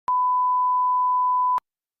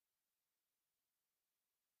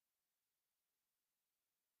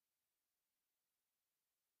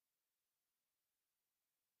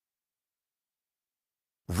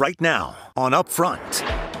right now on Upfront.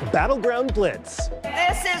 Battleground Blitz.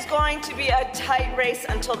 This is going to be a tight race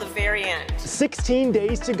until the very end. 16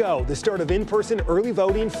 days to go. The start of in-person early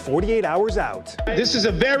voting 48 hours out. This is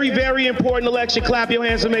a very, very important election. Clap your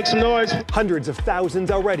hands and make some noise. Hundreds of thousands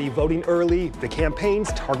already voting early. The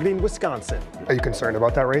campaign's targeting Wisconsin. Are you concerned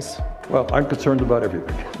about that race? Well, I'm concerned about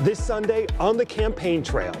everything. This Sunday on the campaign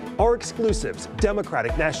trail, our exclusives,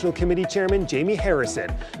 Democratic National Committee Chairman Jamie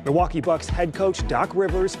Harrison, Milwaukee Bucks head coach Doc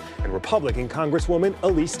Rivers, and Republican Congresswoman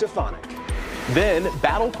Elise Stefanik. Then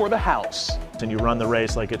battle for the House. And you run the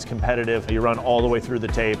race like it's competitive. You run all the way through the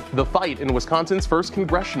tape. The fight in Wisconsin's first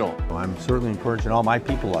congressional. I'm certainly encouraging all my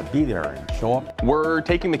people to be there and show up. We're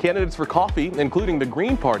taking the candidates for coffee, including the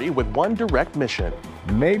Green Party, with one direct mission.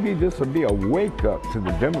 Maybe this will be a wake-up to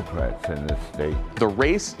the Democrats in this state. The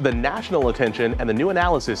race, the national attention, and the new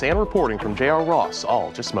analysis and reporting from J.R. Ross,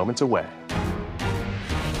 all just moments away.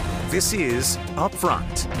 This is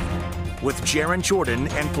Upfront with Jaron Jordan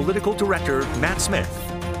and political director Matt Smith.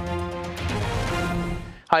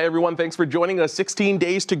 Hi, everyone. Thanks for joining us. 16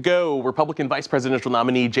 days to go. Republican Vice Presidential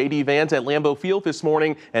nominee J.D. Vance at Lambeau Field this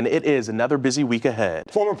morning, and it is another busy week ahead.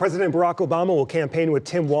 Former President Barack Obama will campaign with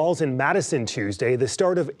Tim Walz in Madison Tuesday, the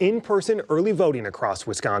start of in-person early voting across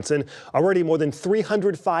Wisconsin. Already more than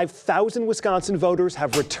 305,000 Wisconsin voters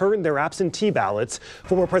have returned their absentee ballots.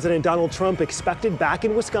 Former President Donald Trump expected back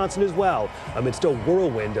in Wisconsin as well, amidst a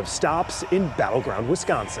whirlwind of stops in battleground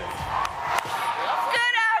Wisconsin.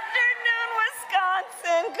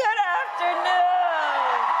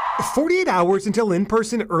 48 hours until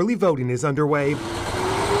in-person early voting is underway. The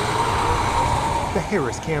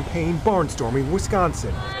Harris campaign barnstorming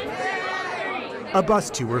Wisconsin. A bus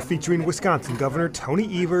tour featuring Wisconsin Governor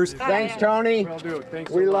Tony Evers. Thanks, Tony.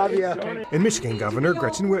 We love you. And Michigan Governor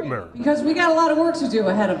Gretchen Whitmer. Because we got a lot of work to do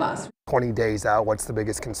ahead of us. 20 days out, what's the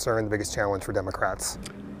biggest concern, the biggest challenge for Democrats?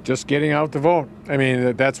 Just getting out the vote. I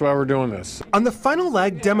mean, that's why we're doing this. On the final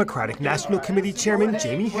leg, Democratic National Committee Chairman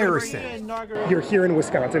Jamie Harrison. You're here in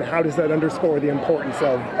Wisconsin. How does that underscore the importance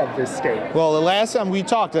of this state? Well, the last time we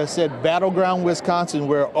talked, I said battleground Wisconsin,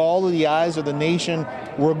 where all of the eyes of the nation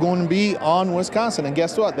were going to be on Wisconsin. And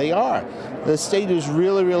guess what? They are. The state is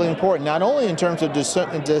really, really important, not only in terms of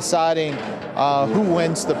deciding who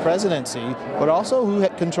wins the presidency, but also who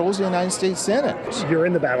controls the United States Senate. You're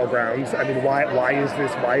in the battlegrounds. I mean, why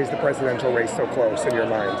is the presidential race so close in your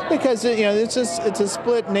mind? Because it's a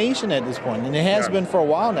split nation at this point, and it has been for a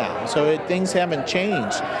while now. So things haven't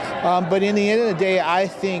changed. But in the end of the day, I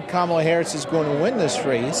think Kamala Harris is going to win this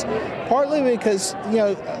race, partly because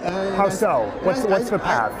how so? What's the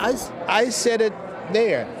path? I said it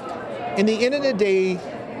there. In the end of the day,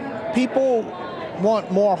 people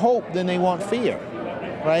want more hope than they want fear,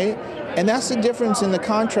 right? And that's the difference in the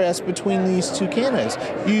contrast between these two candidates.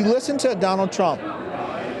 You listen to Donald Trump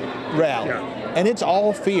rally, and it's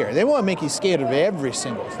all fear. They want to make you scared of every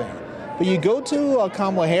single thing. But you go to a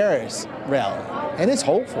Kamala Harris rally, and it's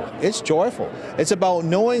hopeful, it's joyful. It's about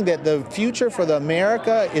knowing that the future for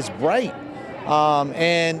America is bright.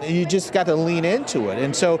 And you just got to lean into it.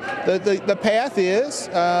 And so the path is,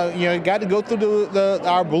 you got to go through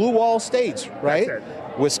our blue wall states, right?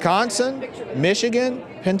 Wisconsin, Michigan,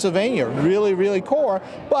 Pennsylvania, really, really core.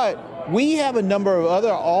 But we have a number of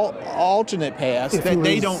other alternate paths that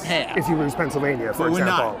they don't have. If you lose Pennsylvania, for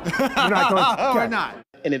example. We're not going. We're not.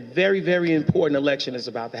 And a very, very important election is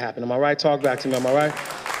about to happen. Am I right? Talk back to me. Am I right?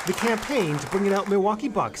 The campaign's bringing out Milwaukee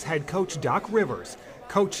Bucks head coach Doc Rivers,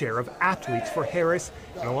 co-chair of Athletes for Harris,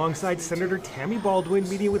 and alongside Senator Tammy Baldwin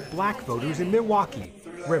meeting with black voters in Milwaukee.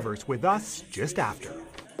 Rivers with us just after.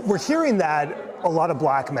 We're hearing that a lot of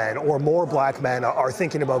black men, or more black men, are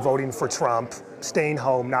thinking about voting for Trump, staying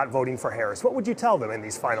home, not voting for Harris. What would you tell them in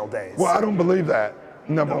these final days? Well, I don't believe that,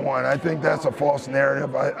 number one. I think that's a false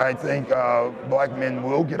narrative. I think black men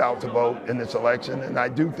will get out to vote in this election, and I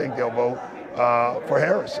do think they'll vote for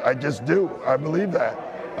Harris. I just do. I believe that.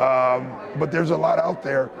 But there's a lot out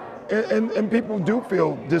there, and people do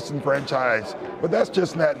feel disenfranchised. But that's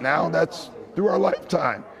just not now. That's through our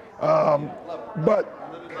lifetime. But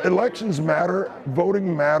elections matter,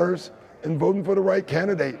 voting matters, and voting for the right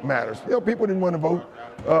candidate matters. People didn't want to vote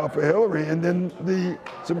for Hillary, and then the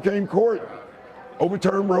Supreme Court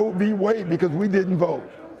overturned Roe v. Wade because we didn't vote.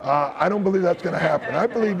 I don't believe that's going to happen. I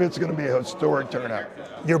believe it's going to be a historic turnout.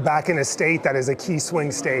 You're back in a state that is a key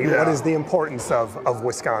swing state. Yeah. What is the importance of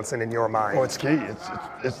Wisconsin in your mind? Well, it's key.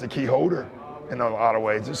 It's the key holder in a lot of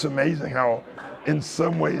ways. It's amazing how, in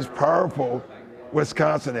some ways, powerful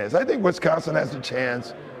Wisconsin is. I think Wisconsin has a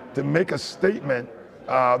chance to make a statement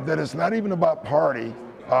that is not even about party.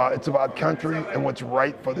 It's about country and what's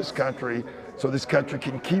right for this country, so this country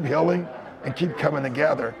can keep healing and keep coming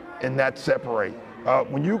together and not separate.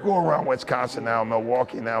 When you go around Wisconsin now,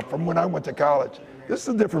 Milwaukee now, from when I went to college, this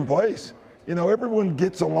is a different place. You know, everyone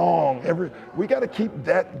gets along. We got to keep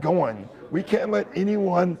that going. We can't let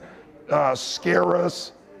anyone scare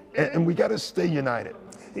us, and we got to stay united.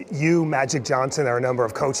 You, Magic Johnson, are a number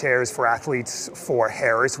of co-chairs for athletes for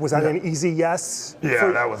Harris. Was that an easy yes?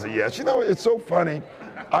 Yeah, that was a yes. You know, it's so funny.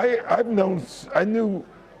 I knew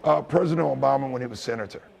President Obama when he was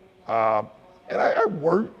senator, and I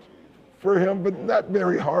worked for him, but not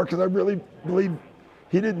very hard, because I really believe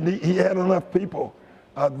he had enough people.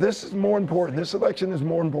 This is more important. This election is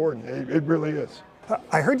more important. It really is.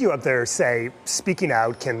 I heard you up there say speaking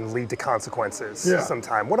out can lead to consequences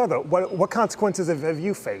sometime. What consequences have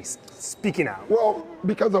you faced speaking out? Well,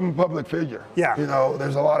 because I'm a public figure. Yeah. You know,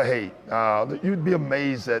 there's a lot of hate. You'd be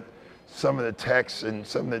amazed at some of the texts and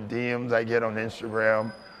some of the DMs I get on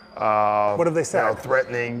Instagram. What have they said? You know,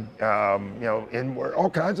 threatening, N-word, all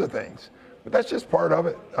kinds of things. But that's just part of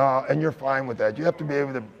it, and you're fine with that. You have to be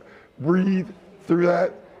able to breathe through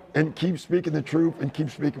that and keep speaking the truth and keep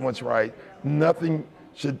speaking what's right. Nothing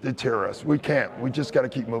should deter us. We can't. We just got to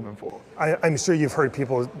keep moving forward. I'm sure you've heard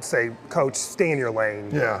people say, Coach, stay in your lane.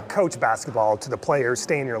 Yeah. Coach basketball to the players,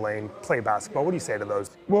 stay in your lane, play basketball. What do you say to those?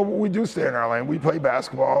 Well, we do stay in our lane. We play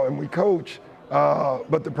basketball and we coach,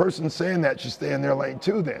 but the person saying that should stay in their lane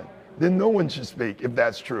too then. Then no one should speak if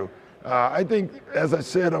that's true. I think, as I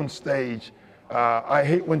said on stage, I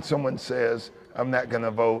hate when someone says, I'm not going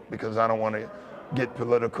to vote because I don't want to get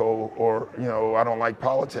political, or, I don't like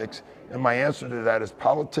politics. And my answer to that is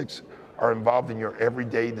politics are involved in your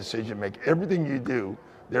everyday decision making. Everything you do,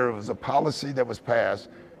 there was a policy that was passed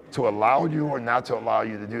to allow you or not to allow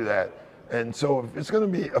you to do that. And so if it's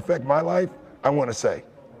going to affect my life, I want to say.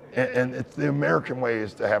 And it's the American way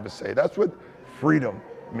is to have a say. That's what freedom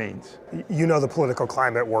means. You know the political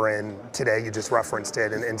climate we're in today. You just referenced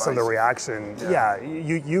it, and some of the reaction.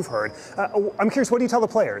 You've heard. I'm curious, what do you tell the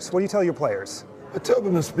players? What do you tell your players? I tell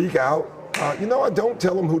them to speak out. I don't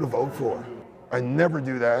tell them who to vote for. I never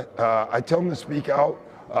do that. I tell them to speak out,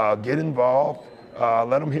 get involved,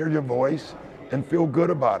 let them hear your voice, and feel good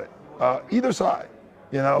about it. Either side.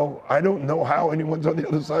 I don't know how anyone's on the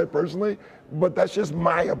other side personally, but that's just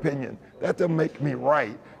my opinion. That doesn't make me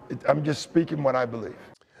right. I'm just speaking what I believe.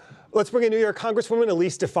 Let's bring in New York Congresswoman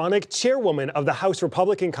Elise Stefanik, chairwoman of the House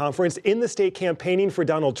Republican Conference in the state campaigning for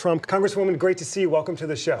Donald Trump. Congresswoman, great to see you. Welcome to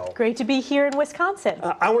the show. Great to be here in Wisconsin.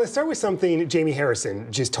 I want to start with something Jamie Harrison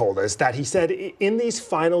just told us, that he said in these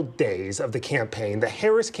final days of the campaign, the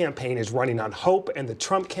Harris campaign is running on hope and the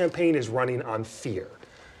Trump campaign is running on fear.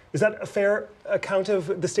 Is that a fair account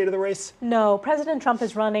of the state of the race? No, President Trump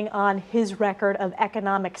is running on his record of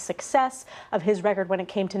economic success, of his record when it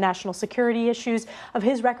came to national security issues, of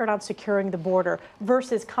his record on securing the border,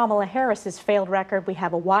 versus Kamala Harris's failed record. We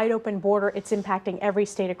have a wide open border. It's impacting every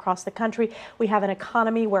state across the country. We have an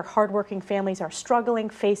economy where hardworking families are struggling,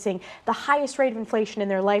 facing the highest rate of inflation in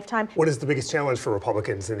their lifetime. What is the biggest challenge for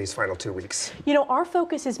Republicans in these final 2 weeks? Our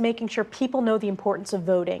focus is making sure people know the importance of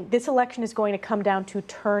voting. This election is going to come down to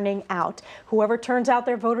turning out. Whoever turns out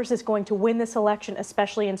their voters is going to win this election,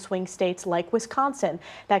 especially in swing states like Wisconsin.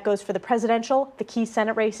 That goes for the presidential, the key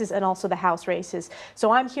Senate races, and also the House races.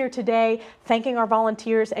 So I'm here today thanking our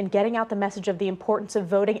volunteers and getting out the message of the importance of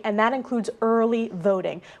voting, and that includes early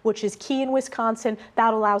voting, which is key in Wisconsin.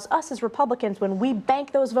 That allows us as Republicans, when we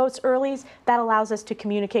bank those votes early, that allows us to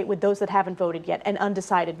communicate with those that haven't voted yet and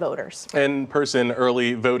undecided voters. In-person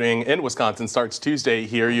early voting in Wisconsin starts Tuesday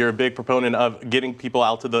here. You're a big proponent of getting people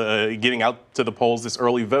out to the polls, this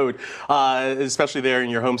early vote, especially there in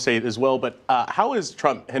your home state as well. But how has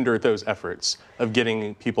Trump hindered those efforts of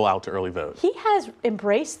getting people out to early vote? He has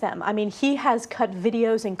embraced them. I mean, he has cut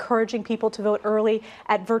videos encouraging people to vote early.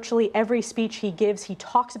 At virtually every speech he gives, he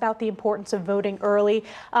talks about the importance of voting early.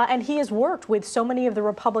 And he has worked with so many of the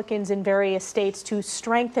Republicans in various states to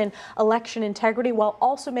strengthen election integrity while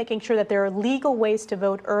also making sure that there are legal ways to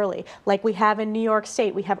vote early. Like we have in New York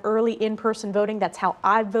State, we have early in-person voting. That's how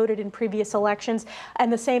I've voted in previous elections.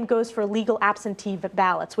 And the same goes for legal absentee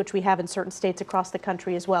ballots, which we have in certain states across the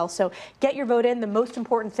country as well. So get your vote in. The most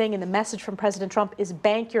important thing and the message from President Trump is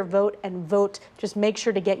bank your vote and vote. Just make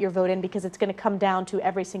sure to get your vote in, because it's going to come down to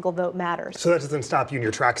every single vote matters. So that doesn't stop you in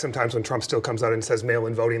your tracks sometimes when Trump still comes out and says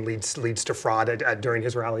mail-in voting leads to fraud during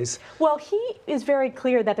his rallies? Well, he is very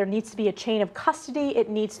clear that there needs to be a chain of custody. It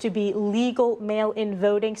needs to be legal mail-in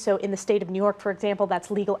voting. So in the state of New York, for example,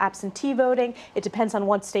 that's legal absentee voting. It depends on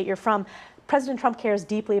what state you're from. President Trump cares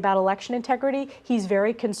deeply about election integrity. He's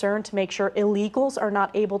very concerned to make sure illegals are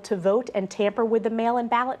not able to vote and tamper with the mail-in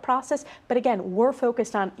ballot process. But again, we're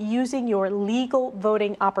focused on using your legal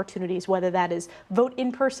voting opportunities, whether that is vote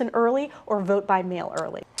in person early or vote by mail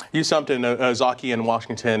early. You stumped in Ozaukee and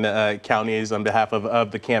Washington counties on behalf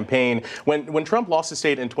of the campaign. When Trump lost the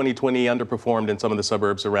state in 2020, underperformed in some of the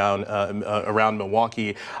suburbs around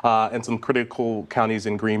Milwaukee and some critical counties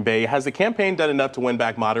in Green Bay. Has the campaign done enough to win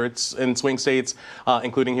back moderates in swing states,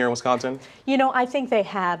 including here in Wisconsin? You know, I think they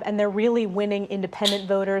have, and they're really winning independent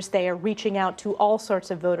voters. They are reaching out to all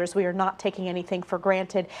sorts of voters. We are not taking anything for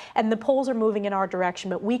granted, and the polls are moving in our direction,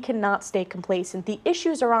 but we cannot stay complacent. The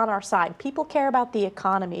issues are on our side. People care about the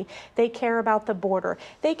economy. They care about the border.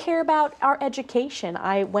 They care about our education.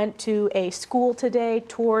 I went to a school today,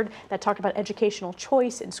 toured, that talked about educational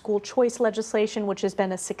choice and school choice legislation, which has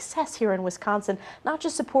been a success here in Wisconsin, not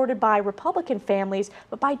just supported by Republican families,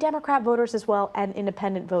 but by Democrat voters as well and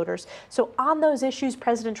independent voters. So on those issues,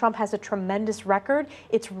 President Trump has a tremendous record.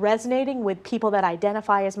 It's resonating with people that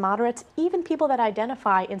identify as moderates, even people that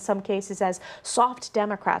identify in some cases as soft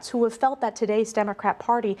Democrats who have felt that today's Democrat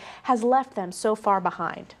Party has left them so far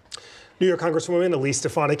behind. New York Congresswoman Elise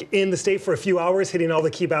Stefanik in the state for a few hours, hitting all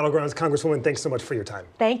the key battlegrounds. Congresswoman, thanks so much for your time.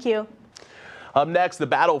 Thank you. Up next, the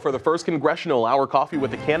battle for the first congressional hour coffee with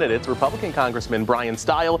the candidates, Republican Congressman Brian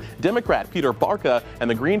Stile, Democrat Peter Barca, and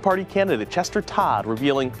the Green Party candidate Chester Todd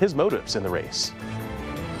revealing his motives in the race.